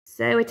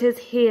So it is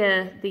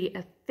here, the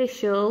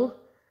official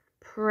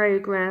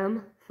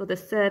programme for the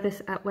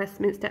service at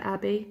Westminster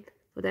Abbey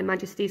for Their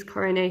Majesty's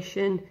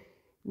coronation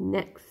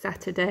next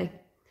Saturday.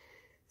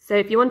 So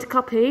if you want a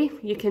copy,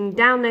 you can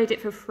download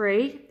it for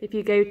free. If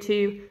you go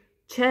to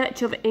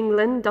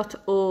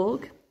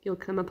churchofengland.org, you'll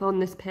come up on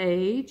this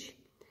page.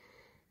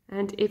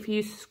 And if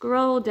you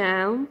scroll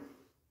down,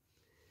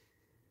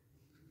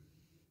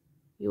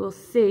 you will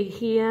see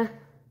here,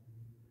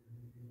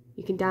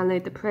 you can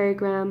download the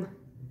programme.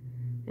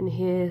 And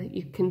here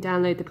you can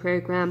download the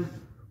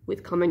programme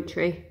with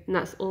commentary, and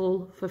that's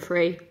all for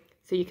free.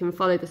 So you can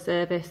follow the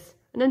service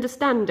and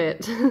understand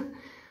it,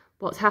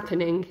 what's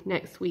happening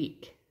next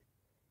week.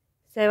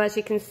 So as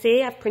you can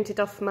see, I've printed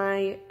off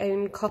my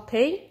own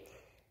copy,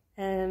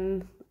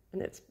 and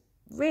it's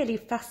really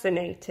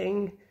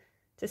fascinating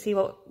to see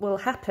what will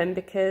happen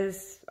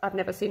because I've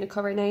never seen a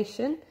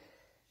coronation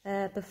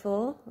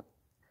before.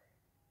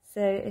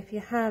 So if you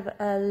have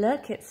a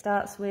look, it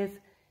starts with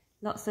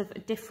lots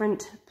of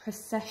different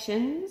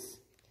processions.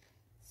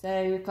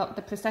 So we've got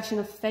the procession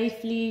of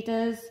faith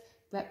leaders,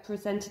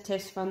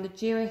 representatives from the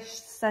Jewish,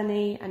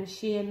 Sunni and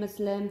Shia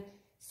Muslim,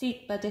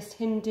 Sikh, Buddhist,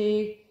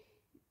 Hindu,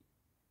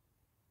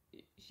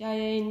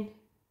 Jain,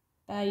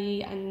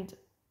 Baha'i and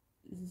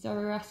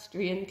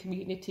Zoroastrian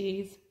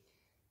communities,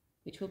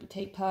 which will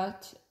take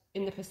part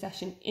in the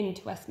procession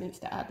into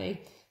Westminster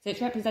Abbey. So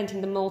it's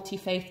representing the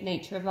multi-faith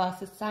nature of our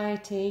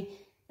society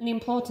and the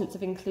importance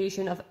of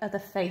inclusion of other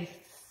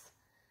faiths,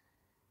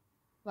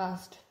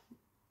 whilst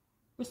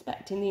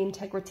respecting the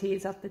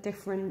integrities of the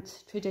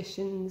different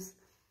traditions.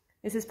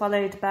 This is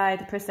followed by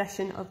the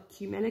procession of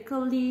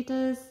ecumenical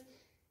leaders,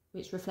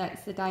 which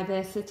reflects the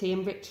diversity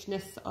and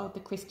richness of the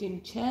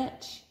Christian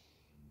church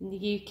in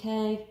the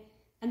UK.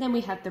 And then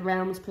we have the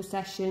realms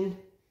procession,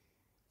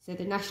 so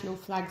the national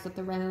flags of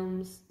the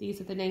realms.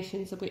 These are the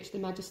nations of which the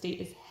Majesty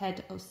is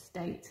head of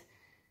state.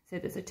 So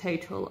there's a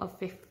total of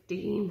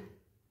 15.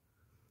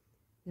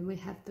 Then we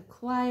have the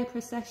choir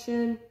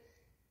procession,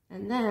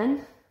 and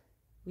then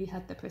we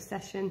have the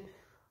procession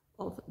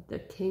of the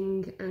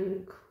King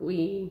and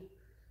Queen.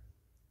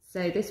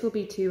 So this will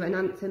be to an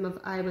anthem of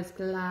I Was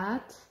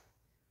Glad,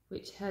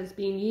 which has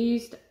been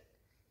used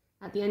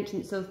at the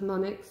entrance of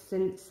monarchs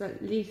since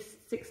at least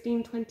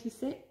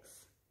 1626.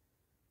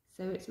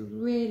 So it's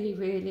really,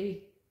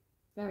 really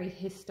very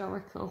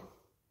historical.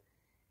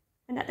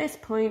 And at this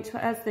point,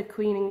 as the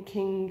Queen and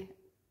King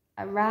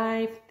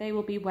arrive, they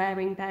will be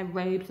wearing their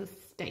robes of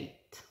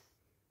state.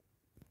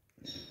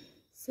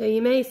 So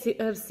you may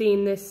have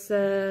seen this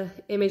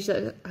image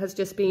that has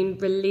just been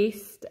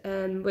released,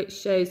 which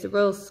shows the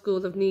Royal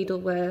School of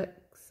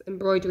Needlework's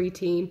embroidery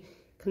team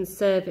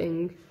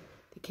conserving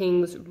the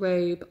King's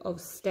Robe of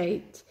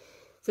State.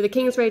 So the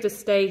King's Robe of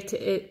State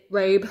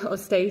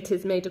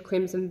is made of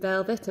crimson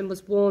velvet and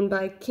was worn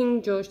by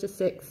King George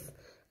VI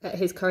at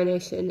his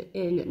coronation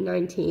in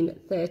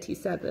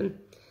 1937.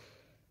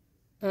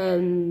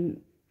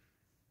 The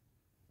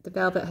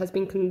velvet has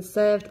been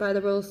conserved by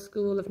the Royal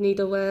School of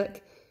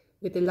Needlework,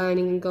 with the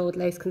lining and gold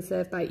lace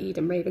conserved by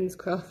Eden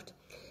Ravenscroft.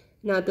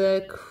 Now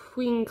the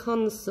Queen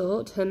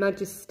Consort, Her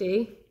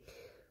Majesty,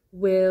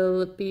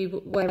 will be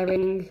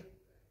wearing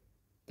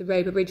the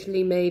robe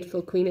originally made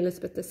for Queen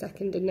Elizabeth II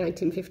in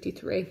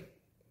 1953.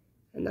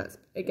 And that's,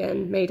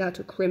 again, made out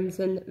of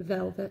crimson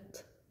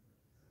velvet.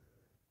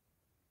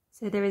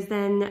 So there is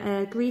then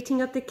a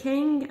greeting of the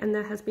King, and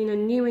there has been a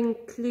new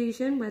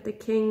inclusion where the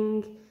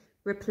King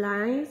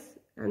replies,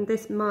 and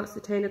this marks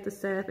the tone of the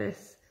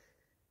service,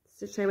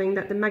 so showing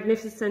that the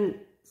magnificence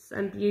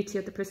and beauty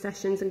of the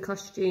processions and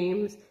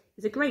costumes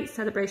is a great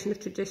celebration of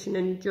tradition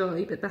and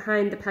joy, but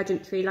behind the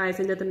pageantry lies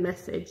another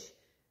message,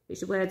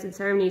 which the words and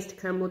ceremonies to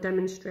come will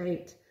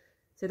demonstrate,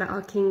 so that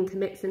our King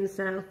commits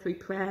himself through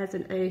prayers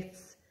and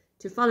oaths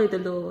to follow the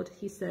Lord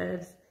he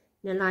serves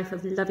in a life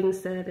of loving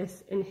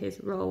service in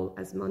his role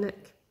as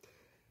monarch.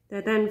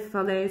 There then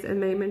follows a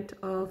moment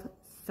of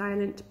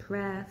silent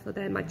prayer for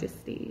their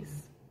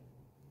Majesties.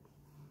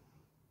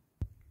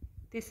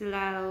 This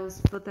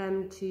allows for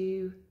them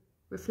to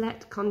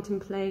reflect,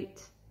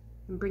 contemplate,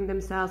 and bring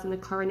themselves in the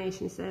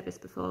coronation service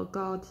before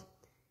God.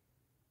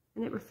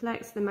 And it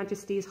reflects the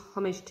Majesty's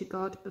homage to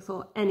God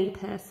before any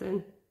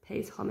person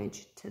pays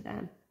homage to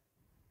them.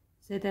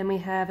 So then we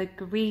have a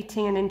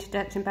greeting and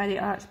introduction by the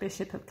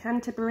Archbishop of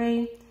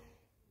Canterbury,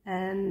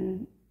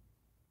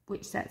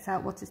 which sets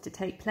out what is to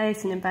take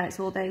place and invites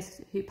all those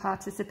who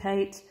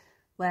participate,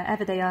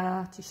 wherever they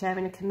are, to share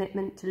in a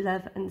commitment to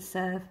love and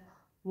serve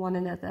one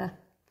another.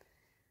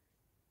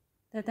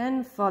 There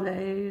then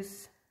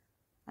follows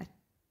a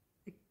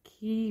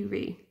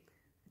kiri.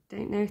 I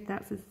don't know if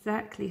that's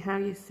exactly how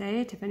you say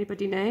it. If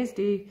anybody knows,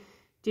 do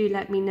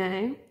let me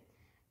know.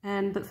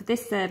 But for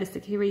this service, the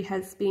kiri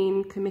has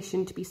been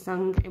commissioned to be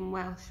sung in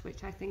Welsh,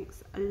 which I think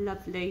is a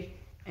lovely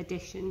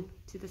addition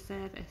to the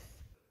service.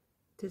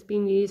 It has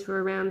been used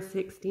for around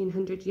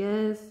 1600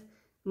 years,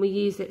 and we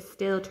use it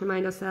still to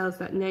remind ourselves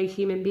that no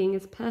human being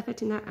is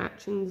perfect in their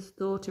actions,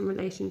 thought and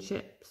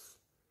relationships.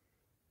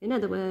 In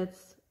other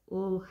words,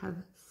 all have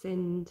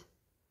sinned.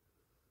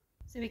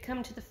 So we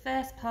come to the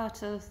first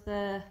part of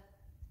the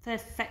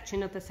first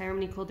section of the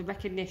ceremony called the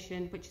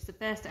recognition, which is the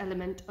first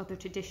element of the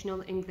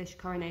traditional English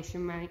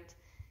coronation rite.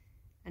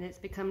 And it's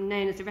become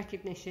known as the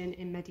recognition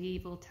in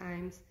medieval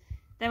times.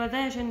 Though a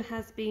version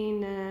has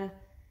been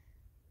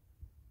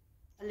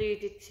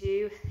alluded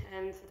to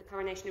for the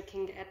coronation of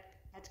King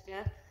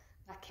Edgar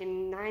back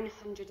in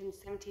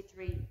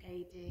 973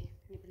 AD. Can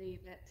you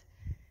believe it?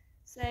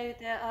 So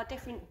there are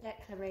different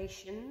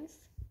declarations.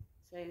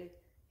 So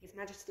His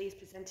Majesty is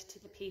presented to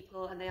the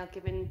people and they are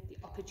given the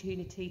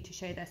opportunity to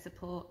show their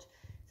support.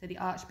 So the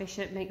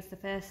Archbishop makes the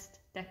first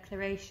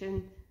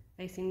declaration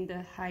facing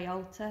the high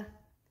altar.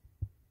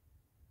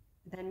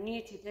 Then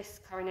new to this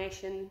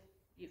coronation,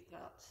 you've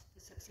got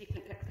the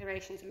subsequent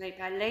declarations made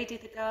by Lady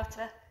the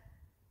Garter,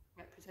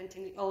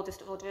 representing the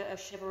oldest order of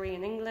chivalry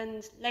in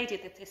England, Lady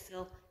the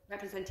Thistle,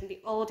 representing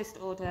the oldest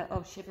order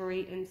of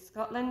chivalry in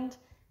Scotland,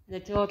 and the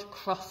George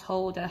Cross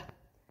holder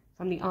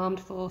from the armed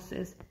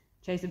forces,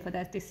 chosen for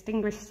their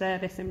distinguished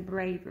service and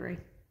bravery.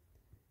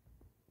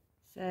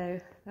 So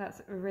that's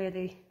a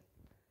really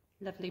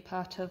lovely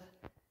part of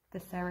the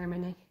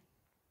ceremony.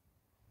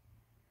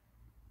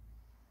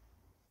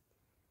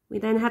 We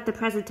then have the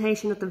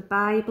presentation of the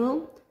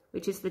Bible,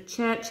 which is the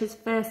Church's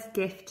first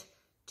gift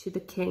to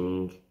the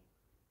King.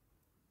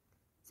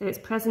 So its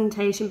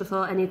presentation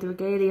before any of the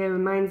Regalia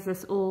reminds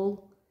us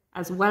all,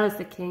 as well as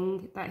the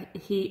King, that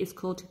he is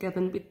called to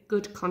govern with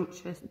good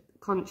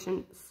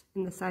conscience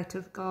in the sight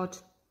of God.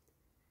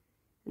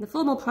 And the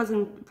formal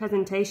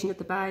presentation of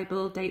the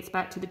Bible dates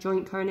back to the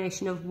joint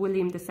coronation of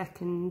William III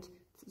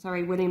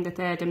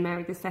and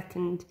Mary II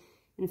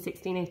in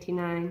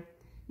 1689. And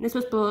this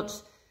was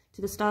brought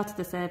to the start of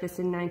the service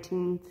in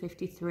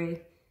 1953. And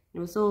it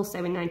was also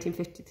in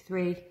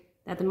 1953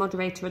 that the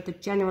moderator of the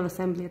General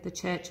Assembly of the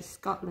Church of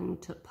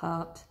Scotland took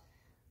part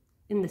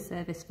in the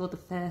service for the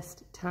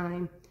first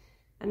time.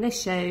 And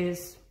this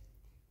shows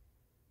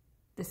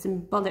the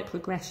symbolic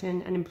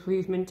progression and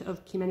improvement of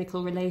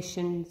ecumenical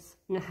relations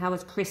and how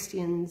as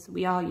Christians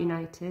we are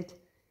united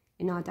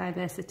in our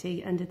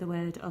diversity under the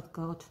word of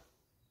God.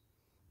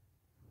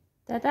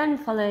 There then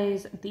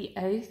follows the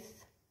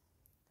oath.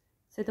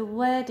 So the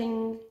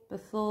wording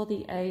before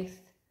the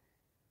oath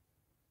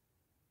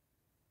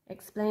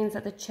explains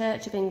that the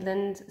Church of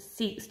England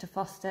seeks to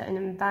foster an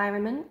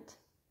environment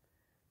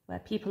where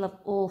people of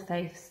all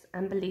faiths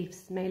and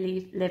beliefs may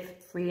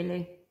live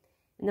freely.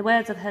 In the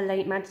words of Her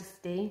late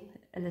Majesty,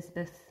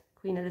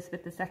 Queen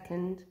Elizabeth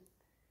II,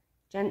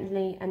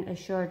 gently and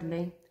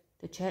assuredly,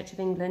 the Church of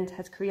England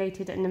has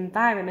created an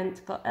environment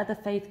for other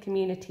faith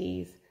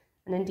communities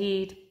and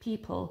indeed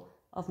people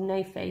of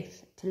no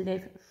faith to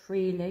live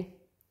freely.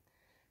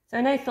 So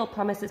an oath or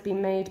promise has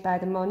been made by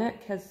the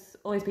monarch, has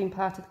always been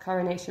part of the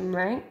coronation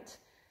rite.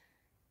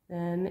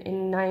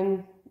 In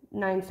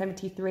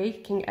 973,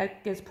 King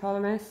Edgar's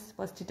promise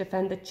was to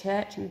defend the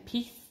church in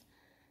peace,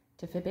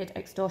 to forbid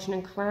extortion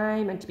and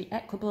crime, and to be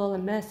equitable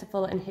and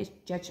merciful in his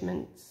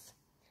judgments.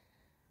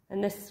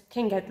 And this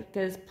King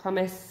Edgar's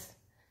promise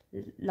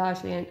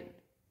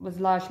was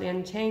largely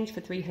unchanged for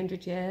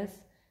 300 years,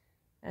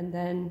 and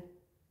then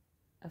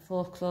a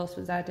fourth clause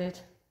was added.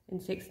 In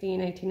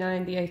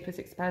 1689, the oath was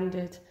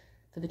expanded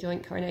for the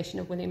joint coronation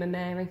of William and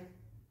Mary.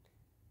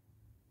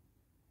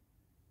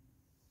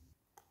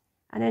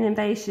 An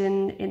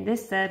innovation in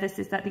this service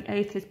is that the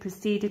oath is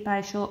preceded by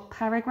a short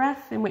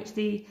paragraph in which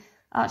the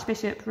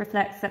Archbishop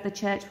reflects that the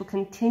Church will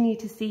continue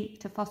to seek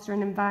to foster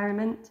an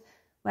environment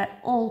where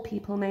all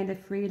people may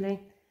live freely.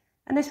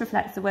 And this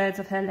reflects the words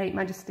of Her late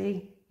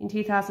Majesty in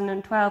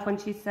 2012 when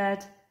she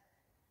said,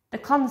 "The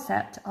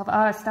concept of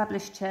our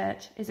established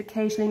Church is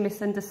occasionally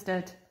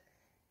misunderstood,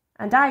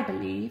 and I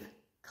believe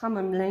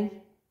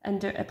commonly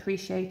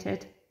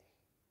underappreciated.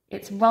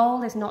 Its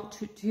role is not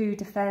to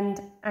defend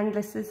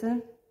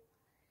Anglicanism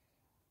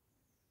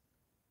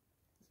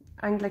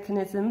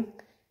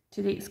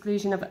to the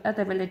exclusion of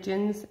other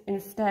religions.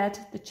 Instead,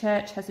 the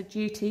Church has a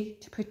duty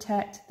to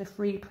protect the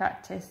free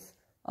practice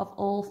of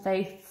all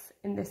faiths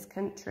in this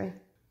country."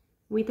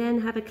 We then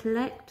have a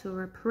collect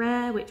or a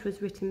prayer which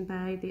was written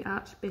by the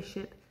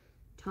Archbishop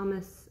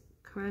Thomas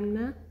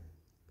Cranmer.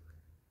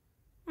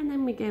 And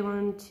then we go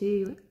on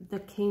to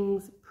the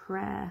King's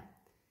Prayer.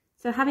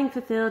 So having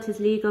fulfilled his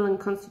legal and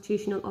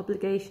constitutional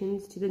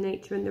obligations to the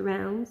nature and the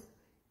realms,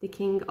 the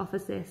King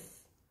offers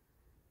this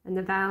and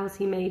the vows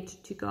he made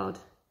to God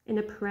in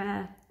a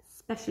prayer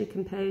specially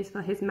composed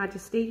for His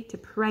Majesty to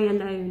pray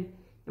alone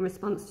in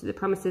response to the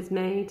promises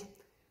made.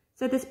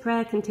 So this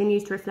prayer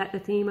continues to reflect the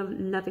theme of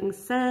loving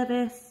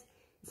service.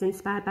 It's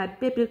inspired by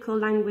biblical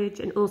language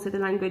and also the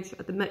language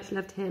of the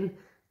much-loved hymn,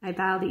 "I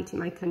vow thee to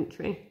my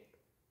country."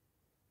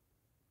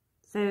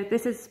 So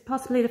this is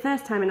possibly the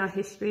first time in our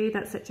history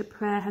that such a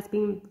prayer has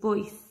been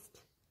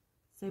voiced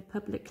so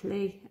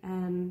publicly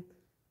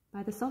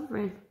by the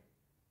sovereign.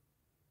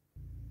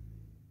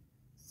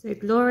 So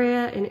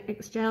Gloria in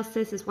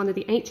Excelsis is one of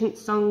the ancient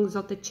songs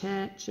of the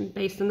Church and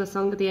based on the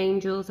Song of the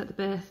Angels at the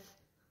birth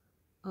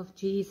of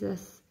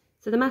Jesus.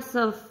 So the Mass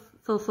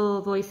for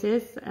four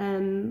voices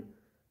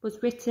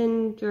was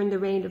written during the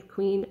reign of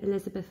Queen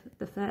Elizabeth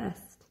I.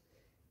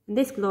 And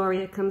this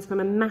Gloria comes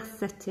from a mass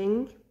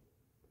setting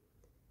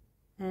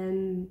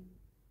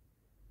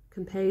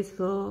composed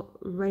for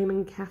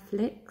Roman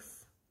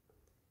Catholics,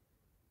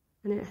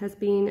 and it has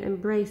been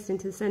embraced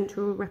into the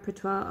central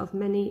repertoire of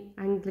many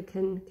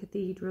Anglican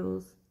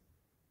cathedrals.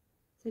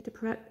 So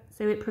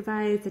it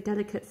provides a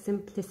delicate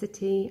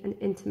simplicity and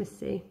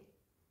intimacy,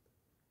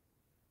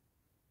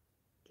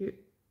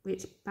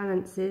 which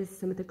balances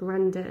some of the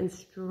grander and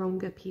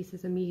stronger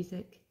pieces of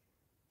music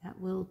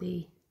that will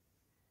be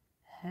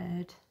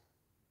heard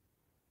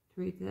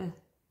through the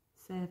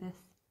service.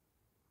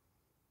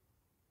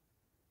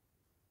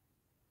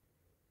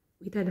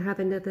 We then have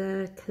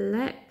another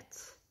collect,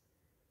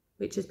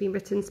 which has been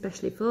written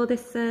specially for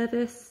this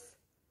service,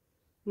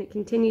 and it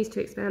continues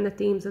to expand the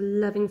themes of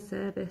loving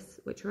service,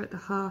 which are at the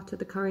heart of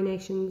the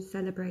coronation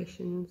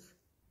celebrations.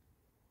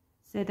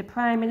 So the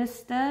Prime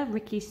Minister,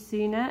 Rishi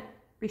Sunak,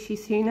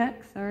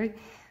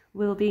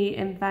 will be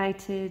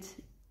invited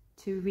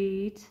to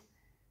read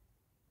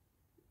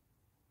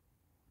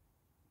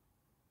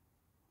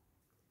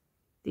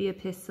the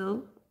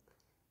epistle.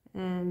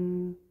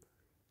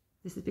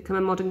 This has become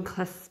a modern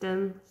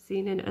custom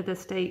seen in other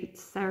state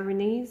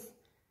ceremonies,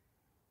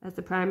 as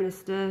the Prime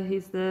Minister,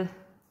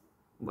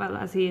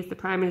 as he is the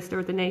Prime Minister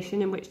of the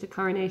nation in which the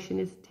coronation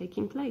is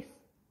taking place.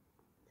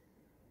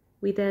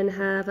 We then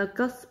have a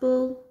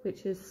gospel,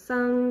 which is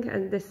sung,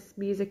 and this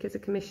music is a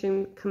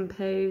commission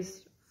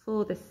composed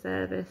for this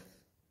service.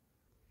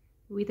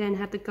 We then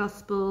have the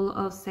Gospel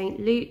of St.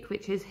 Luke,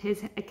 which is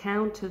his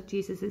account of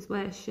Jesus'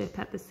 worship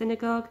at the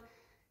synagogue.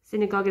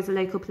 Synagogue is a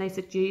local place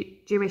of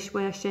Jewish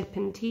worship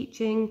and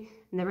teaching,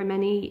 and there are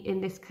many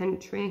in this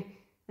country.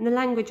 And the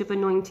language of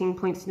anointing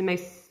points to the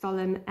most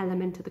solemn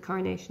element of the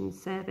coronation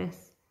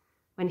service,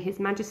 when His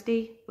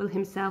Majesty will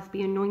himself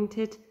be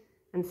anointed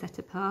and set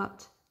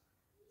apart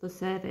for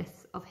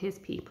service of his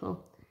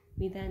people.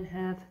 We then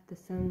have the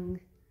song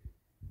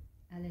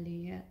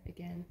Alleluia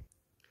again.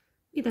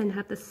 We then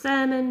have the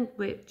sermon,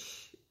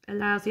 which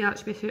allows the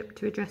Archbishop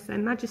to address their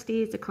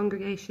Majesties, the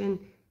congregation,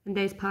 and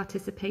those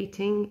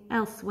participating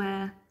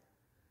elsewhere,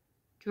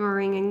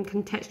 drawing and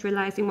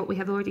contextualising what we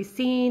have already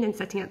seen and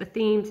setting out the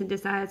themes and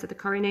desires of the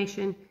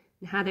coronation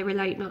and how they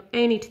relate not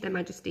only to their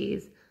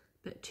Majesties,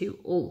 but to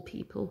all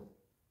people.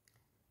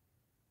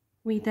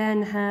 We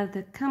then have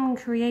the Come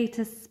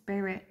Creator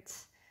Spirit,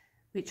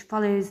 which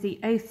follows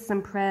the oaths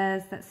and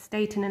prayers that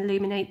state and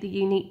illuminate the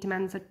unique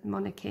demands of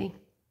monarchy.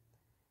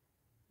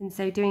 In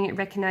so doing, it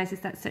recognises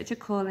that such a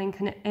calling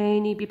can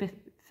only be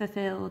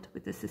fulfilled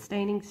with the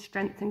sustaining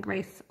strength and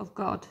grace of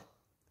God.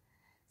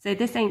 So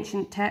this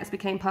ancient text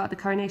became part of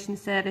the coronation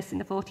service in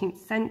the 14th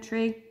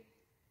century,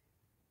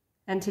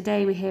 and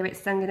today we hear it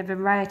sung in a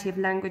variety of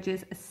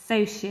languages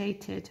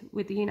associated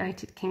with the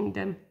United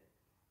Kingdom.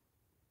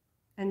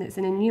 And it's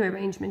in a new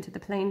arrangement of the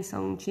plain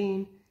song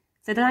tune.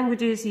 So the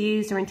languages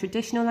used are in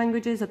traditional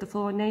languages of the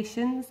four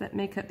nations that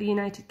make up the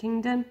United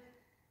Kingdom.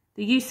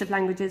 The use of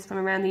languages from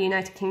around the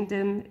United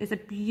Kingdom is a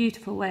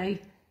beautiful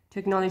way to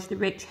acknowledge the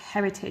rich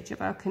heritage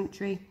of our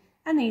country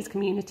and these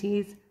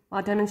communities,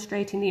 while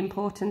demonstrating the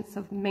importance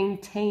of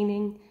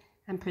maintaining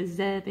and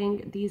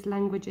preserving these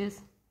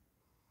languages.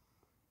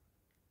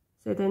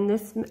 So then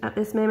at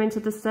this moment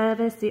of the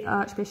service, the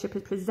Archbishop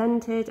is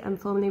presented and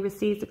formally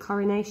receives the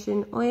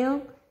coronation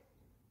oil.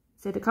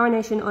 So the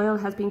coronation oil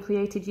has been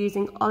created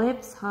using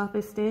olives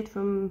harvested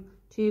from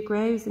 2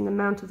 groves in the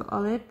Mount of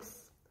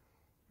Olives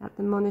at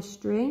the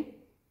monastery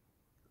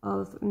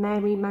of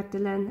Mary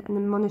Magdalene and the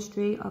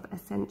monastery of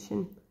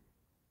Ascension.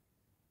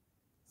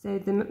 So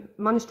the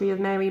monastery of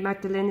Mary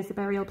Magdalene is the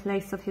burial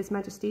place of His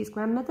Majesty's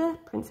grandmother,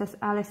 Princess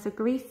Alice of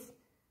Greece,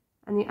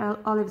 and the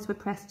olives were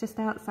pressed just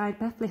outside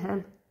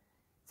Bethlehem.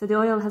 So the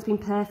oil has been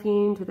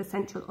perfumed with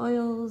essential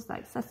oils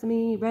like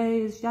sesame,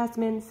 rose,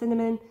 jasmine,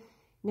 cinnamon,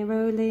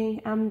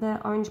 neroli,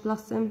 amber, orange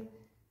blossom.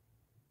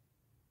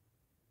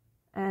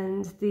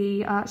 And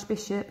the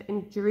Archbishop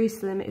in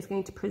Jerusalem is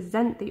going to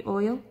present the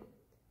oil.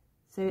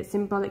 So it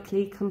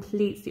symbolically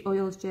completes the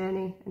oil's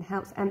journey and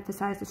helps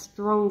emphasise the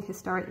strong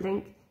historic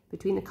link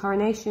between the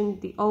coronation,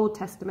 the Old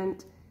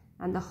Testament,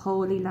 and the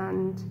Holy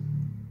Land.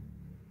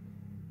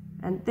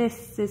 And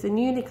this is a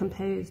newly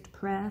composed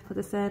prayer for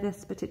the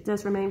service, but it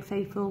does remain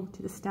faithful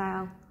to the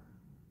style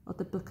of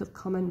the Book of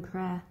Common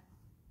Prayer.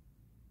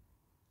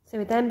 So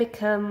we then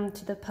come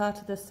to the part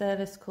of the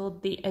service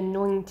called the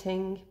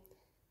anointing.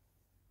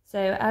 So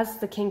as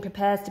the king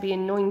prepares to be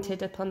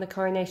anointed upon the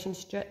coronation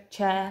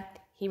chair,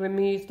 he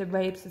removes the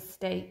robes of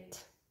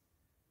state.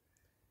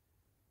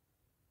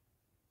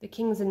 The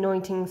king's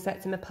anointing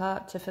sets him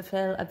apart to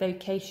fulfill a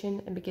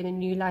vocation and begin a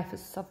new life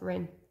as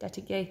sovereign,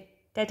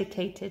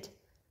 dedicated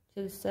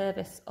to the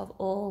service of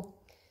all.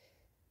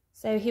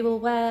 So he will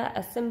wear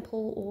a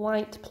simple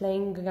white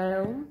plain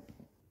gown.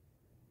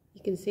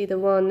 You can see the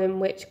one in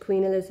which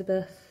Queen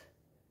Elizabeth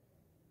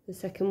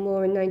II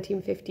wore in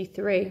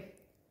 1953.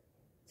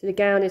 So the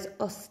gown is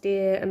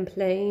austere and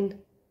plain.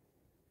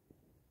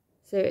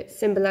 So it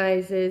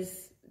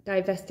symbolises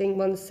divesting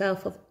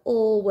oneself of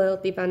all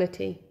worldly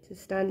vanity to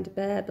stand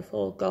bare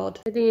before God.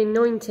 The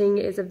anointing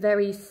is a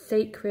very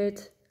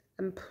sacred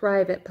and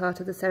private part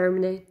of the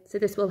ceremony. So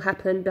this will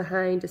happen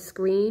behind a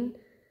screen,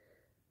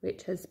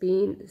 which has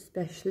been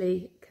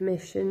specially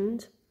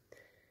commissioned.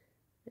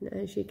 And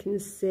as you can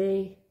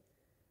see,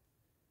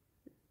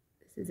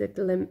 this is a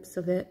glimpse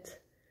of it.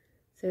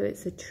 So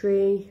it's a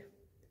tree,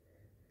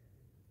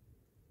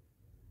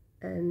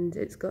 and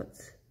it's got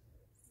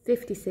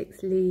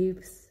 56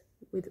 leaves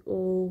with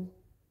all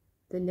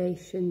the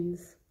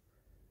nations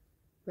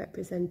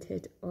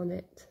represented on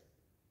it.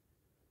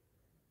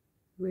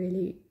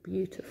 Really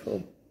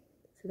beautiful.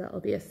 So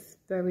that'll be a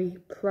very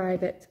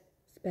private,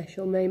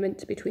 special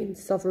moment between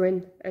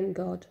sovereign and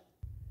God.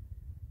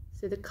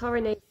 So the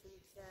Coronation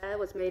Chair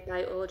was made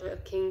by order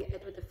of King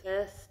Edward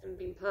I and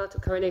been part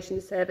of coronation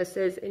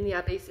services in the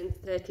Abbey since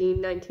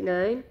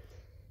 1399.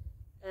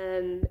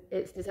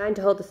 It's designed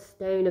to hold the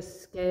Stone of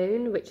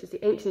Scone, which is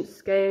the ancient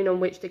scone on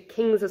which the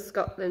kings of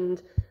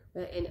Scotland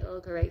were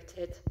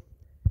inaugurated.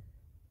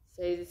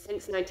 So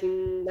since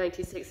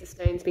 1996, the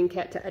stone's been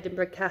kept at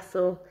Edinburgh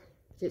Castle,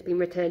 but it's been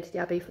returned to the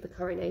Abbey for the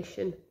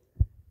coronation.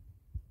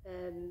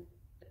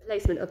 The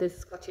placement of this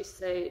Scottish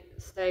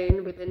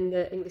stone within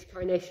the English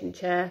Coronation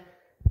Chair,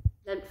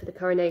 meant for the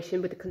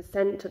coronation with the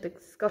consent of the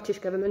Scottish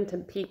Government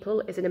and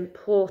people, is an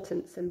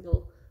important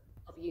symbol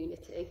of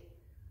unity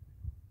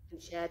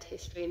and shared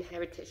history and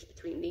heritage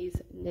between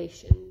these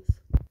nations.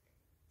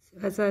 So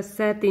as I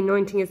said, the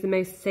anointing is the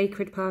most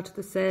sacred part of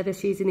the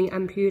service, using the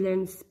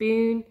Ampulla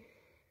Spoon,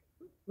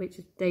 which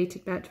is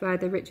dated back to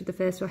either Richard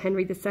I or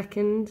Henry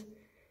II,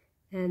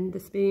 and the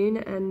spoon,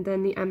 and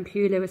then the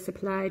ampulla was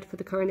supplied for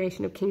the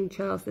coronation of King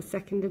Charles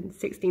II in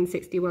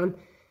 1661.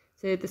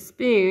 So the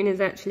spoon is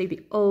actually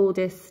the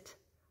oldest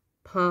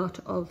part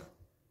of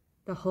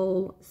the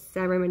whole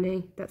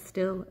ceremony that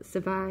still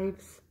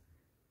survives.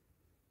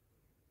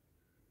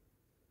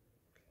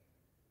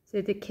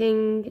 So the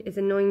king is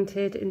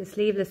anointed in the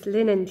sleeveless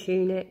linen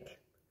tunic,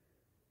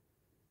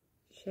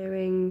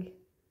 showing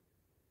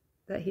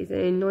that he's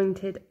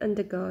anointed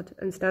under God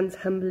and stands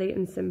humbly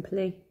and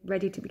simply,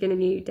 ready to begin a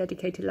new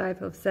dedicated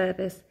life of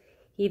service.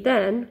 He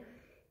then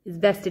is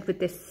vested with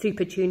this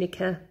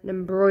Supertunica, an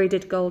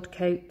embroidered gold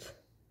coat.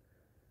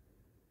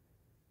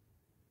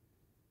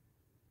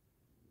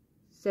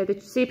 So the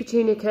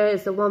Supertunica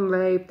is the one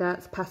robe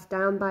that's passed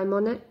down by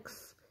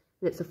monarchs,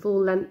 and it's a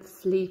full-length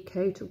sleeve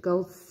coat of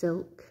gold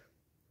silk.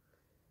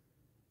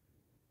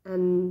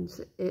 And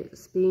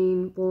it's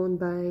been worn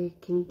by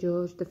King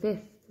George V,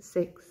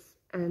 VI,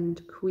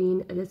 and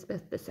Queen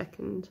Elizabeth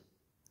II.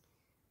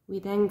 We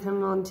then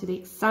come on to the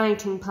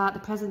exciting part, the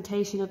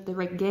presentation of the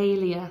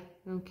Regalia,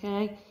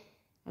 okay?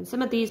 And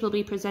some of these will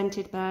be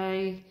presented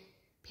by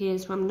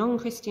peers from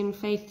non-Christian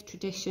faith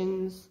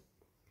traditions,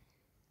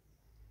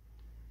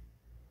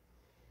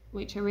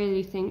 which I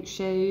really think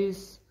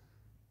shows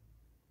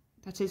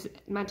that His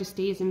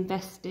Majesty is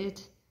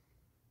invested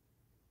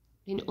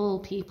in all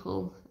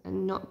people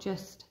and not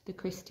just the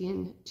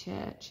Christian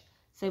Church.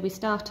 So we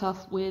start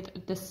off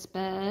with the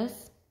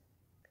Spurs.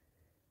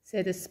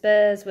 So the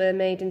Spurs were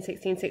made in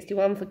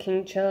 1661 for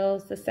King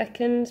Charles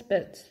II,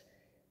 but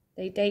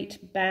they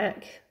date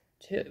back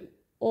to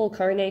all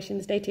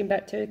coronations dating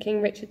back to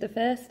King Richard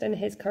I and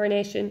his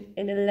coronation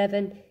in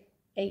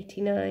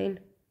 1189.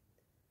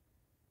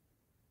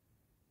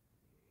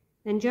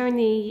 Then during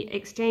the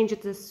exchange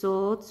of the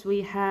swords,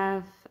 we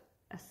have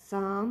a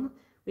psalm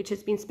which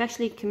has been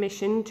specially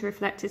commissioned to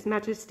reflect His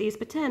Majesty's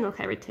paternal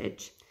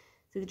heritage.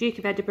 So the Duke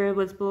of Edinburgh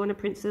was born a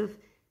Prince of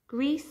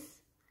Greece.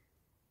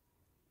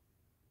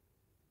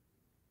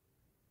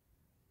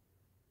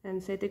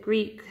 And so the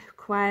Greek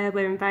choir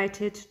were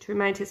invited to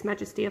remind His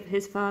Majesty of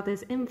his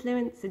father's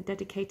influence and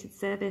dedicated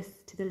service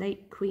to the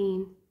late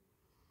Queen.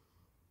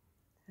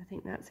 I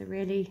think that's a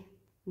really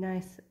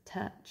nice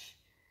touch.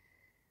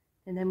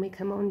 And then we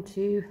come on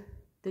to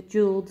the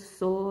jewelled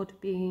sword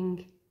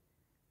being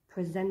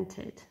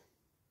presented.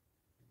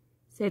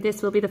 So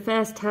this will be the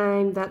first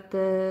time that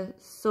the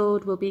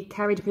sword will be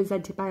carried and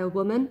presented by a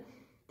woman.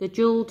 The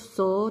jewelled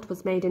sword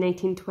was made in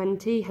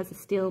 1820, has a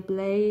steel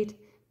blade,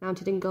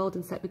 mounted in gold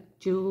and set with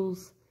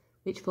jewels,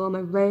 which form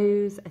a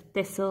rose, a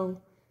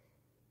thistle,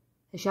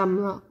 a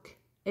shamrock,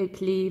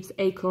 oak leaves,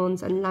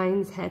 acorns and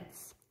lion's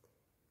heads.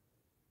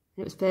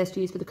 And it was first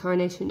used for the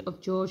coronation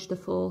of George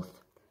IV.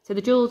 So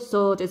the jewelled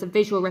sword is a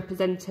visual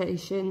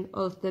representation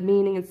of the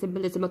meaning and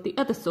symbolism of the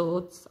other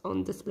swords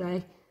on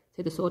display.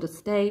 So the Sword of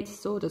State,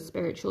 Sword of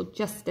Spiritual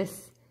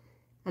Justice,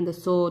 and the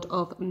Sword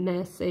of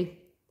Mercy.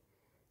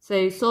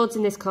 So swords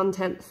in this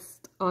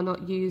context are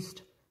not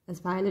used as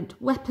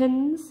violent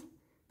weapons,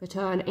 but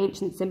are an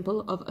ancient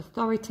symbol of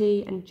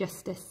authority and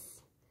justice,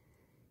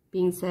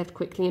 being served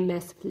quickly and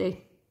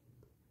mercifully.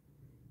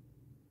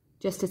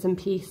 Justice and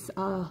peace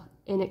are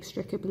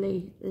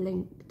inextricably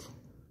linked.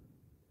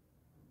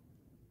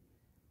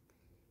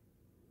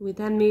 We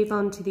then move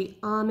on to the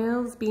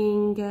Armills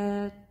being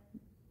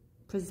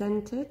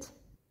presented.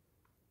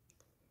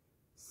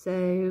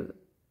 So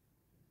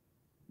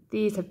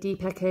these have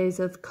deep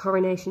echoes of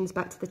coronations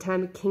back to the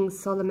time of King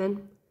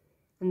Solomon,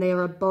 and they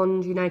are a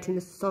bond uniting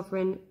the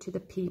sovereign to the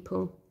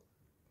people.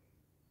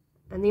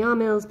 And the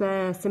Armills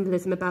bear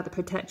symbolism about the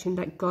protection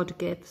that God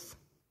gives.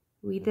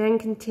 We then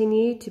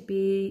continue to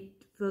be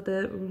for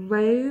the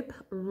Robe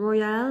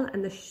Royale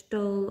and the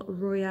Stole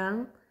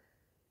Royale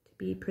to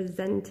be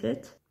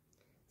presented.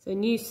 So a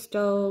new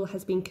stole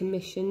has been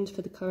commissioned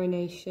for the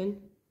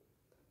coronation.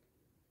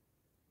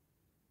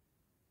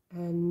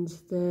 And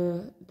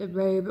the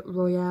Robe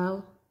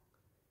Royale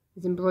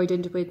is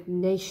embroidered with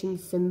nation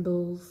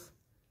symbols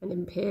and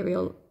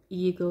imperial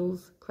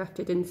eagles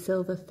crafted in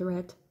silver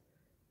thread.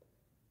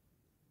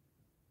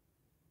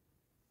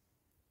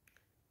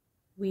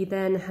 We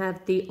then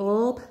have the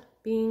orb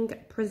being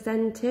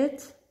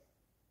presented.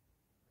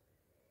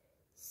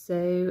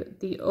 So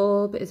the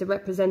orb is a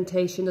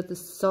representation of the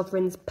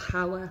sovereign's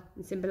power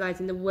and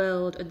symbolising the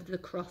world under the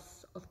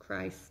cross of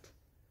Christ.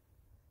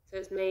 So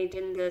it's made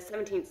in the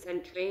 17th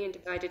century and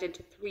divided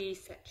into 3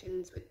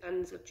 sections with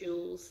bands of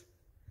jewels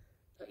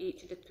for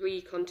each of the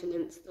 3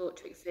 continents thought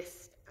to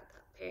exist at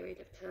that period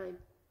of time.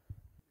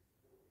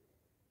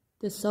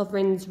 The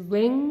sovereign's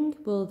ring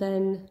will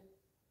then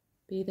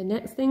be the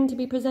next thing to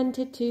be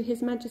presented to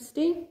His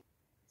Majesty.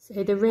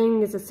 So the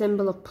ring is a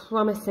symbol of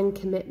promise and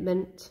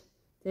commitment.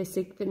 They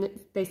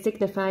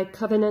signify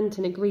covenant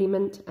and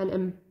agreement and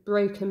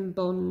unbroken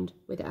bond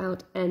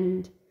without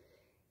end.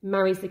 It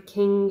marries the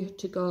king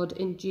to God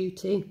in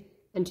duty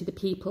and to the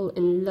people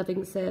in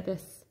loving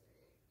service.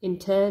 In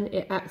turn,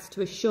 it acts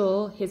to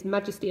assure His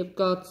Majesty of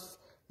God's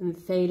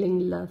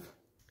unfailing love.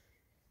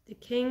 The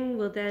king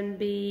will then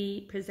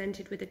be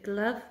presented with a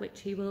glove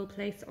which he will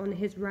place on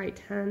his right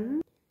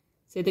hand.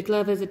 So the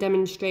glove is a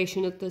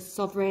demonstration of the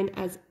sovereign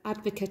as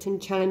advocate and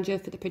challenger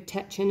for the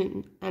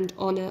protection and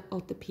honour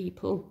of the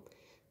people.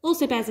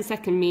 Also bears a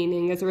second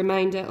meaning as a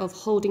reminder of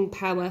holding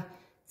power,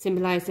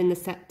 symbolised in the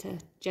sceptre,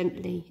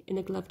 gently in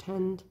a gloved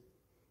hand.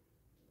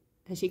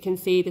 As you can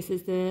see, this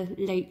is the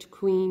late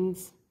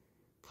Queen's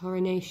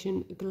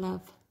coronation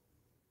glove.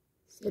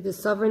 So the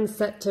sovereign's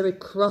sceptre with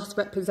cross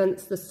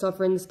represents the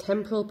sovereign's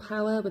temporal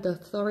power with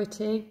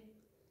authority.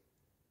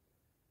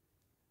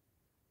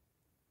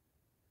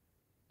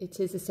 It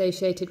is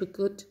associated with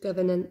good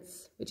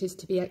governance, which is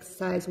to be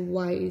exercised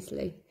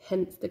wisely,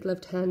 hence the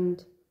gloved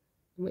hand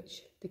in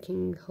which the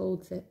king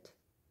holds it.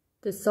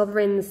 The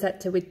sovereign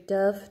sceptre with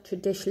dove,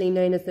 traditionally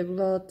known as the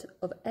rod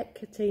of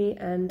equity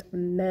and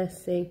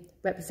mercy,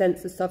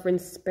 represents the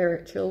sovereign's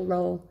spiritual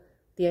role.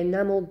 The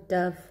enamelled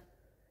dove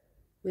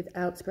with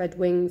outspread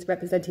wings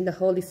representing the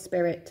Holy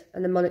Spirit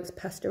and the monarch's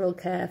pastoral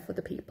care for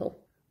the people.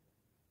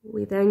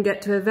 We then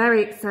get to a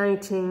very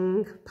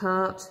exciting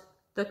part,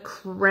 the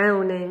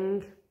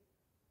crowning.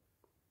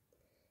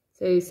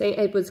 So St.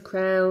 Edward's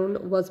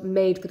crown was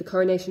made for the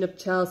coronation of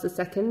Charles II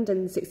in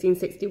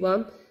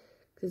 1661,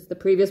 because the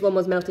previous one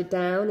was melted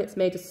down. It's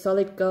made of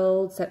solid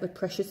gold set with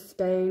precious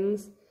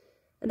stones.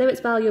 And though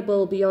it's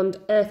valuable beyond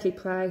earthly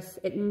price,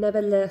 it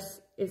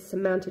nevertheless is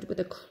surmounted with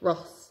a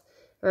cross,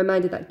 a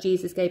reminder that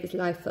Jesus gave his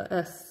life for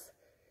us.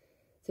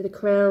 So the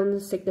crown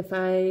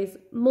signifies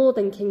more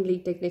than kingly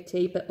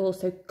dignity, but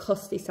also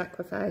costly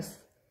sacrifice,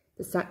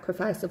 the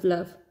sacrifice of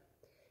love.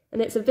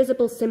 And it's a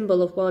visible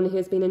symbol of one who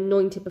has been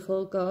anointed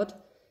before God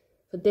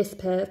for this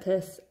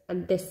purpose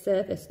and this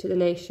service to the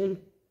nation.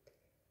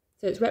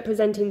 So it's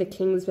representing the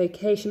king's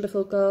vocation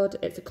before God.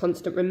 It's a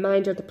constant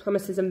reminder of the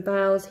promises and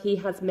vows he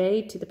has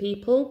made to the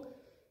people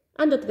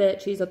and of the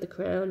virtues of the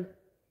crown,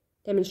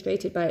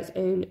 demonstrated by its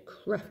own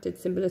crafted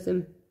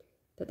symbolism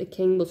that the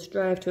king will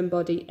strive to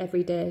embody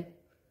every day.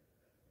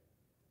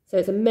 So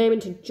it's a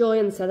moment of joy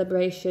and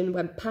celebration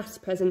when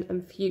past, present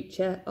and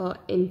future are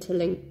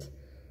interlinked.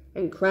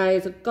 And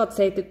cries of God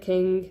Save the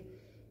King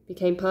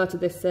became part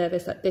of this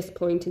service at this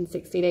point in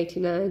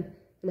 1689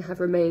 and have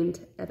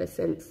remained ever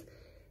since.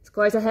 It's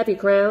quite a heavy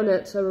crown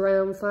at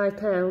around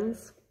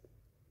 £5.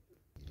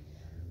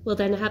 We'll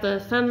then have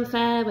a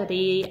fanfare where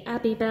the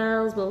abbey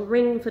bells will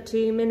ring for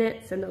 2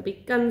 minutes and there'll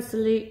be gun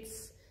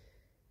salutes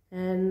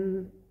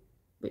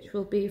which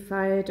will be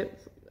fired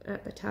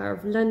at the Tower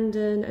of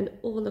London and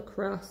all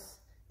across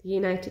the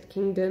United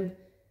Kingdom,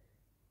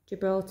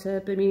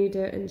 Gibraltar,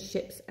 Bermuda and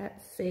ships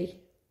at sea.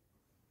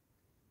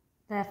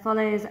 There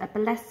follows a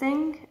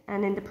blessing,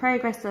 and in the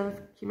progress of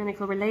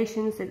ecumenical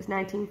relations since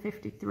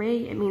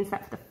 1953, it means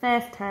that for the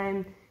first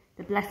time,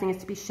 the blessing is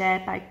to be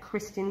shared by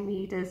Christian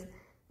leaders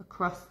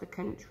across the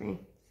country.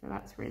 So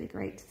that's really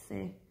great to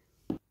see.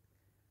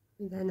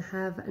 We then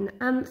have an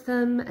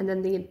anthem, and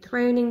then the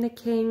enthroning the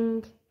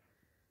king.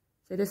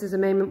 So this is a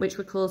moment which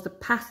recalls the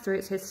past through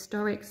its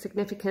historic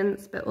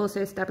significance, but also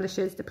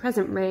establishes the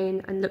present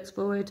reign and looks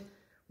forward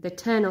with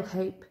eternal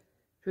hope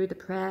through the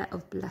prayer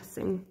of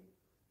blessing.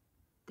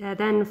 There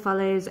then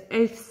follows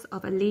oaths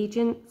of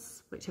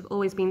allegiance, which have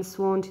always been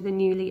sworn to the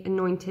newly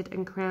anointed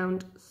and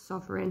crowned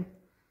sovereign.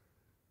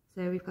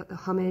 So we've got the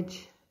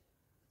homage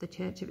of the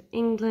Church of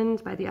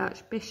England by the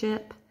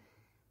Archbishop,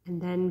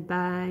 and then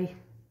by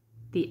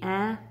the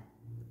heir,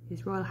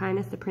 His Royal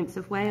Highness the Prince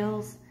of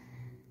Wales.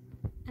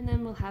 And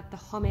then we'll have the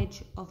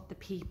homage of the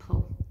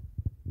people,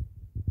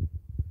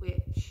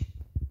 which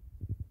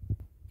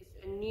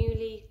is a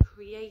newly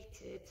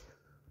created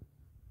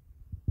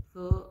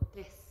for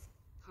this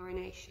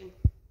coronation.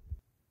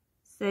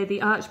 So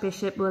the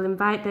Archbishop will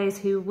invite those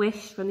who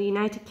wish from the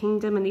United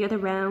Kingdom and the other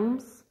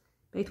realms,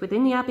 both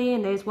within the Abbey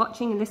and those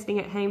watching and listening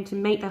at home, to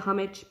make their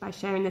homage by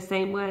sharing the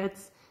same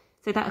words,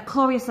 so that a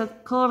chorus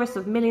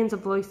of millions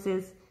of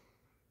voices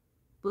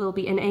will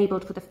be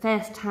enabled for the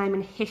first time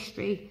in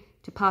history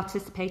to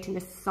participate in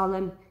this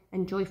solemn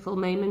and joyful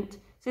moment.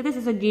 So this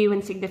is a new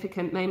and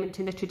significant moment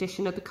in the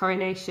tradition of the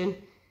coronation.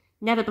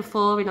 Never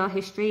before in our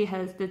history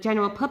has the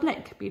general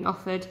public been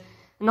offered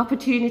an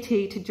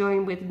opportunity to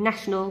join with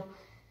national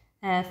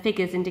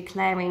figures in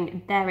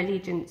declaring their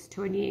allegiance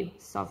to a new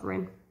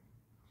sovereign.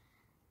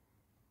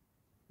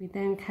 We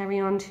then carry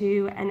on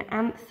to an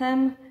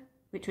anthem,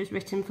 which was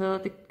written for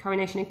the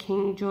coronation of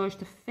King George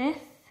V.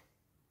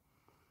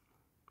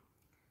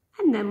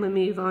 And then we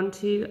move on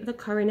to the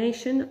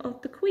coronation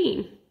of the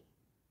Queen.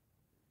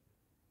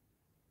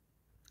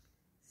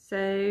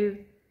 So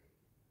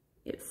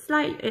it's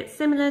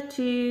similar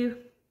to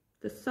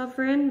the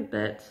sovereign,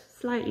 but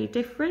slightly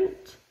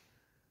different.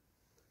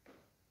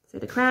 So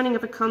the crowning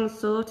of a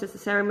consort is a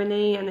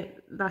ceremony, and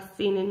it last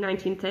seen in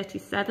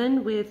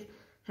 1937 with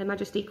Her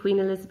Majesty Queen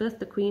Elizabeth,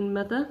 the Queen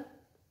Mother.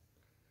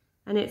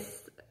 And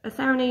it's a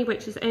ceremony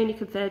which is only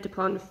conferred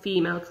upon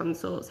female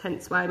consorts,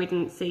 hence why we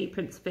didn't see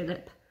Prince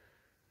Philip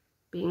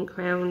being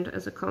crowned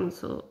as a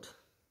consort.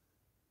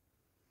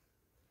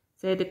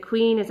 So the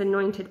Queen is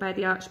anointed by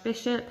the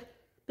Archbishop,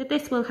 but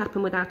this will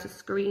happen without a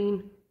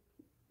screen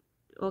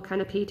or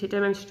canopy to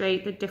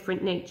demonstrate the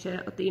different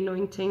nature of the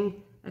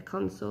anointing a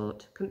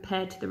consort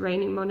compared to the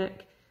reigning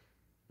monarch,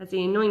 as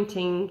the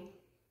anointing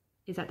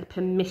is at the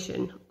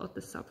permission of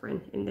the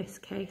sovereign in this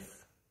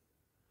case.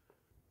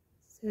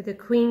 So the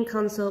Queen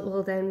consort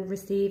will then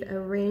receive a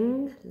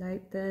ring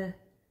like the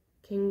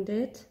King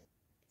did.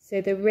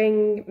 So the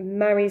ring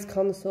marries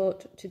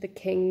consort to the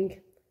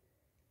King,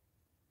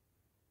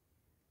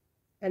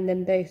 and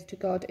then both to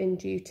God in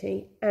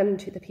duty and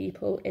to the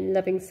people in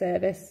loving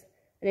service,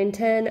 and in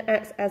turn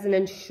acts as an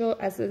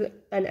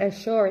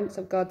assurance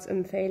of God's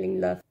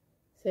unfailing love.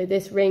 So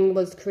this ring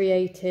was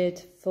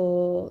created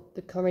for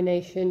the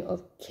coronation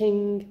of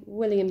King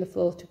William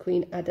IV to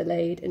Queen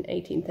Adelaide in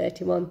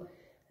 1831,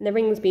 and the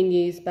ring's been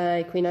used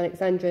by Queen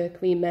Alexandra,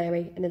 Queen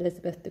Mary and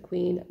Elizabeth, the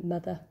Queen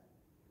Mother.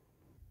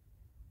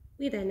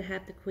 We then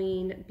have the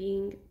Queen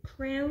being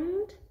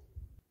crowned.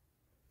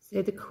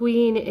 So the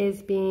Queen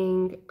is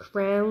being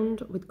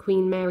crowned with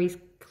Queen Mary's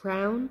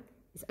crown.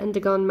 It's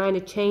undergone minor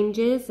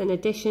changes, and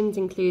additions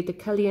include the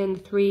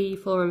Cullion 3,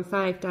 4 and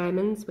 5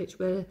 diamonds, which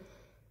were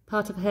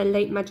part of Her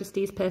late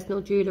Majesty's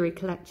personal jewellery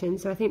collection.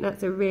 So I think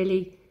that's a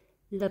really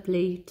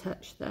lovely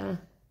touch there.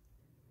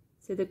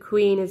 So the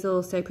Queen is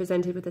also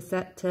presented with a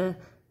sceptre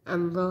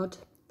and rod.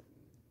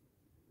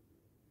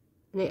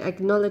 And it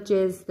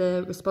acknowledges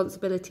the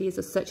responsibilities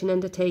of such an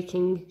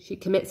undertaking. She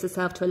commits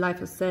herself to a life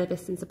of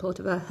service in support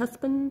of her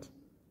husband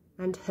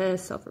and her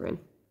sovereign.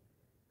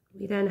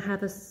 We then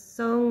have a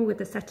song with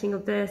the setting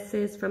of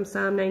verses from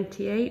Psalm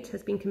 98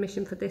 has been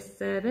commissioned for this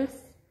service.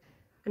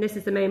 And this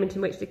is the moment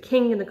in which the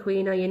King and the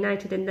Queen are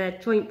united in their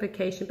joint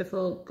vocation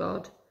before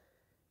God.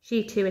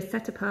 She too is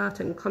set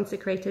apart and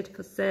consecrated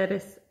for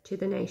service to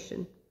the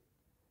nation.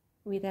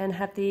 We then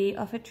have the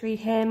offertory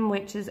hymn,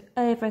 which is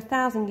over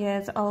 1,000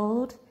 years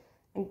old,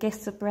 and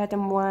gifts of bread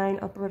and wine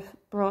are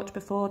brought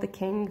before the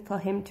King for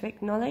him to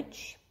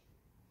acknowledge.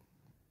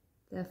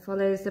 There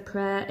follows the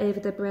prayer over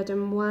the bread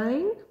and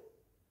wine.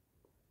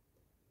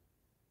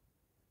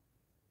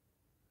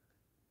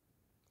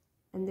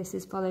 And this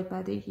is followed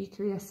by the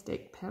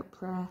Eucharistic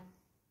prayer.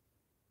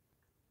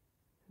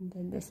 And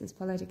then this is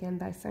followed again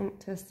by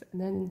Sanctus,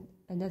 and then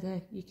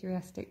another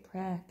Eucharistic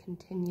prayer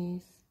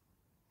continues.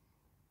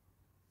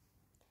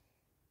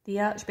 The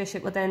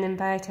Archbishop will then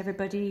invite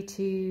everybody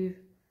to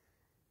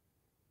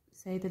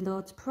say the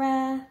Lord's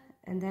Prayer,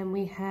 and then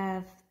we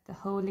have the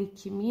Holy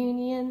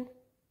Communion.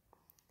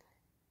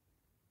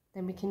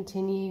 Then we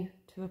continue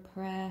to a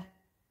prayer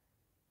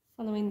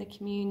following the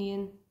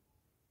communion.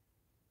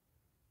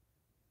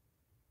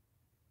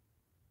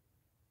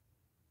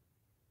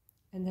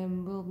 And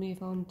then we'll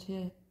move on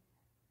to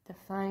the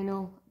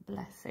final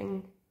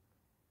blessing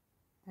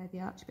by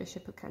the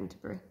Archbishop of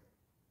Canterbury.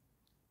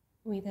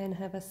 We then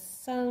have a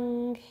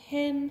sung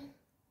hymn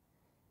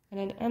and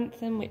an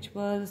anthem which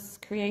was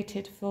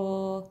created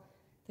for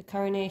the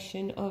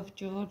coronation of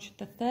George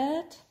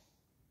III.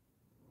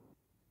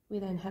 We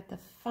then have the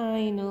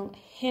final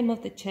hymn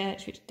of the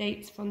church, which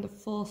dates from the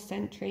 4th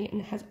century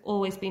and has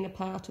always been a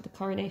part of the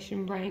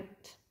coronation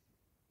rite.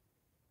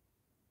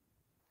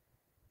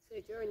 So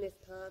during this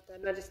part, their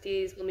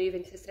Majesties will move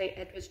into St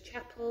Edward's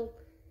Chapel,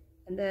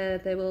 and there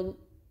they will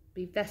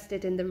be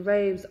vested in the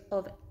robes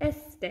of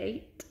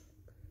estate,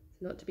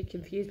 not to be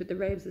confused with the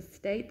robes of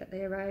state that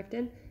they arrived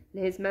in,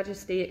 and His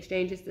Majesty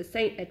exchanges the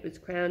St Edward's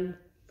crown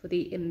for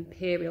the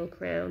Imperial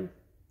crown.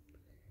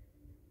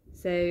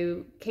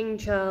 So King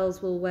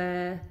Charles will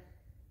wear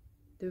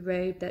the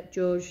robe that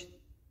George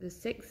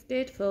VI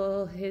did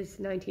for his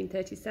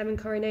 1937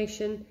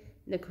 coronation,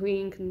 and the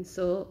Queen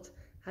Consort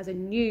has a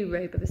new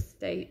robe of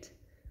estate,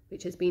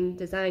 which has been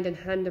designed and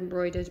hand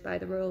embroidered by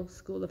the Royal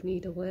School of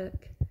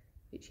Needlework,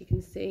 which you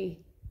can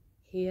see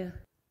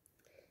here.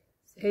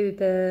 So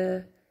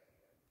the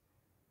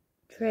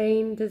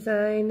train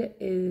design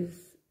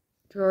is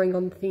drawing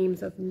on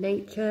themes of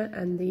nature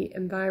and the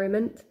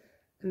environment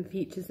and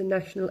features the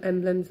national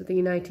emblems of the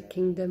United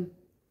Kingdom.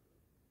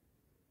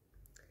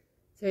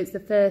 So it's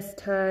the first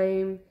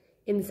time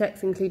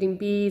insects including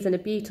bees and a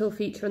beetle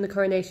feature on the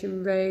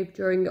coronation robe,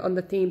 drawing on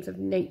the themes of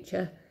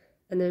nature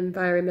and the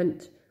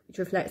environment, which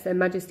reflects their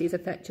Majesty's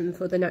affection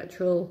for the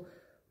natural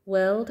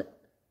world.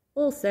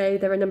 Also,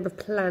 there are a number of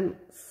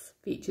plants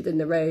featured in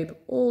the robe,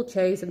 all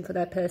chosen for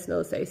their personal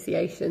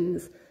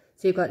associations.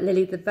 So you've got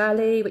Lily of the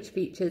Valley, which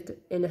featured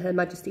in Her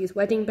Majesty's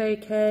wedding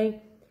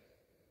bouquet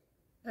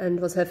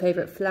and was her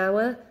favourite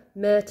flower.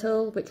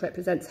 Myrtle, which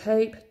represents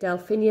hope.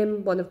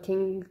 Delphinium, one of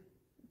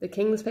the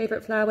King's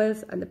favourite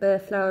flowers, and the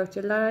birth flower of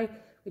July,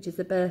 which is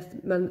the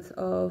birth month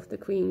of the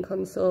Queen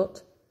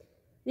Consort.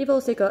 And you've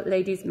also got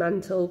Lady's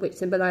Mantle, which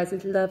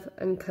symbolises love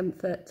and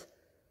comfort.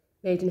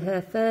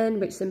 Maidenhair Fern,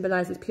 which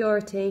symbolises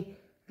purity,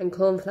 and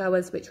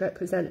cornflowers, which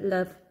represent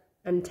love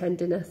and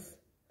tenderness.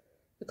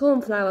 The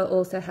cornflower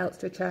also helps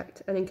to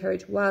attract and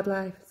encourage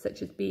wildlife,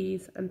 such as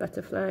bees and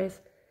butterflies.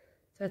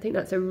 So I think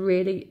that's a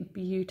really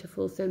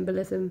beautiful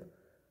symbolism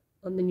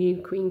on the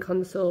new Queen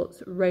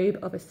Consort's Robe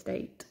of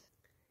State.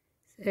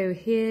 So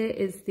here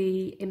is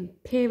the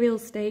Imperial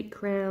State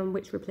crown,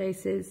 which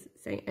replaces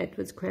St.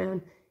 Edward's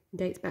crown and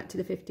dates back to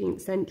the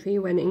 15th century,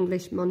 when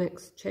English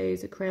monarchs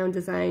chose a crown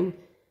design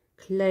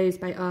closed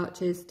by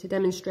arches to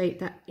demonstrate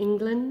that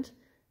England,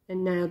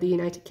 and now the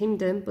United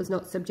Kingdom, was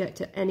not subject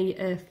to any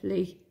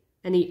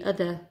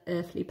other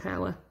earthly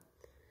power.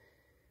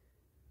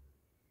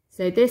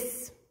 So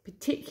this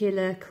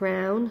particular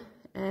crown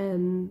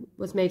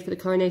was made for the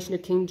coronation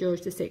of King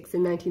George VI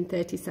in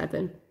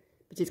 1937,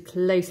 but is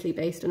closely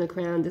based on a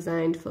crown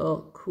designed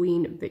for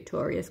Queen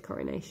Victoria's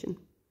coronation.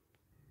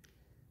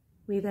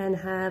 We then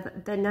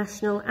have the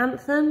national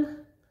anthem,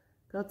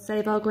 God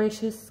Save Our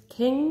Gracious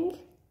King.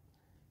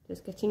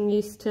 Still getting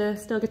used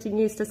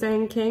to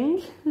saying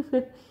King.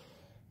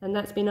 And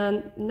that's been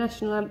our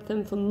national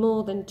anthem for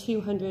more than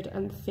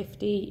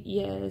 250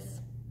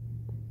 years.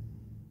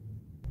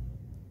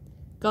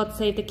 God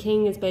Save the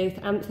King is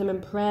both anthem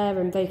and prayer,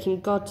 invoking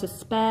God to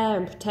spare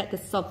and protect the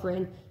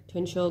sovereign to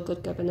ensure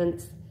good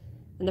governance.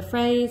 And the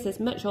phrase is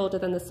much older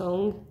than the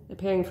song,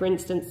 appearing, for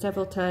instance,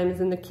 several times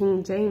in the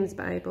King James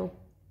Bible.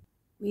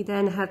 We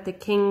then have the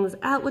King's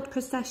outward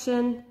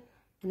procession,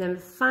 and then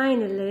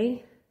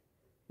finally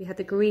we have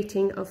the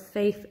greeting of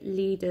faith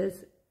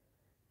leaders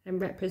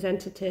and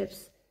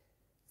representatives.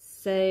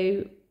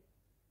 So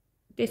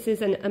this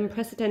is an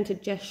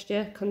unprecedented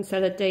gesture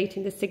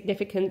consolidating the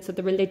significance of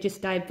the religious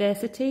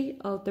diversity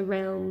of the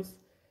realms.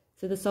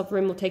 So the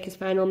sovereign will take his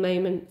final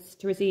moments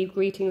to receive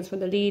greetings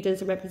from the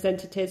leaders and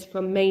representatives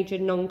from major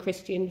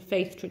non-Christian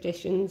faith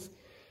traditions,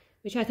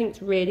 which I think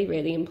is really,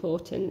 really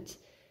important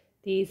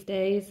these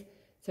days.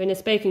 So in a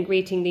spoken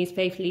greeting, these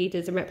faith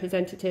leaders and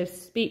representatives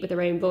speak with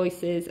their own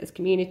voices as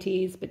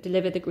communities, but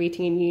deliver the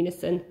greeting in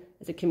unison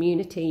as a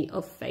community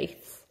of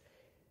faiths,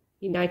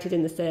 united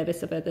in the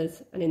service of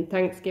others and in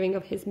thanksgiving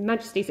of His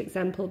Majesty's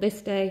example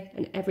this day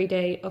and every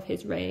day of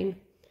his reign.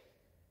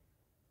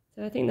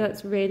 So I think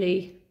that's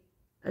really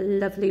a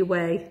lovely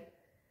way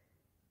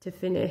to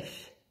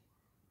finish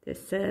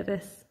this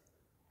service.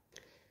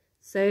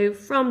 So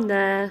from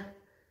there,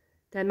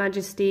 their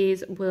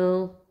Majesties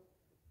will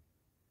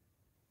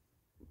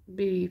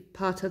be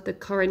part of the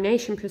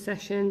coronation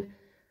procession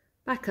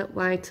back up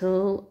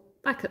Whitehall,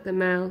 back up the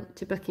Mall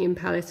to Buckingham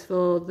Palace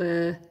for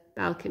the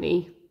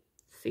balcony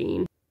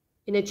scene.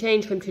 In a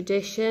change from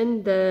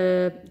tradition,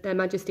 their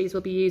Majesties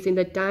will be using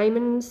the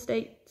Diamond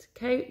State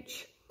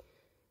Coach,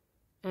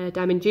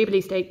 Diamond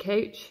Jubilee State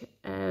Coach,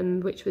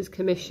 which was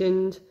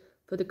commissioned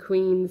for the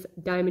Queen's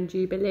Diamond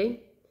Jubilee,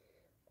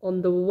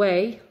 on the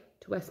way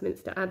to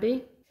Westminster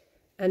Abbey.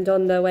 And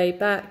on their way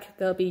back,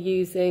 they'll be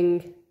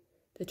using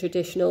the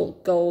traditional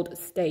Gold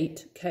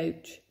State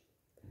Coach,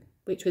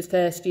 which was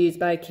first used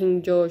by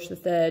King George III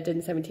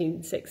in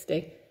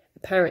 1760.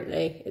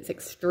 Apparently, it's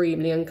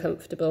extremely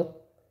uncomfortable.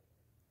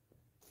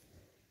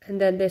 And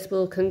then this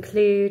will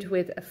conclude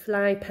with a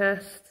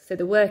Flypast. So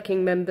the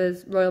working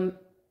members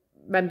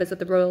of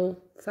the royal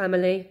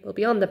family will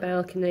be on the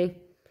balcony,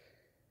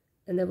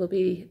 and there will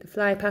be the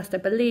Flypast. I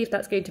believe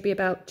that's going to be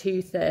about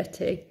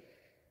 2:30,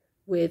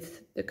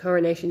 with the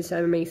coronation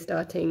ceremony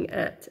starting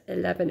at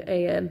 11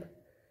 AM.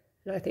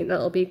 And I think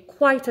that'll be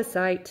quite a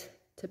sight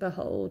to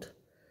behold.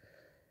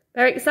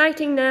 Very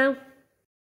exciting now.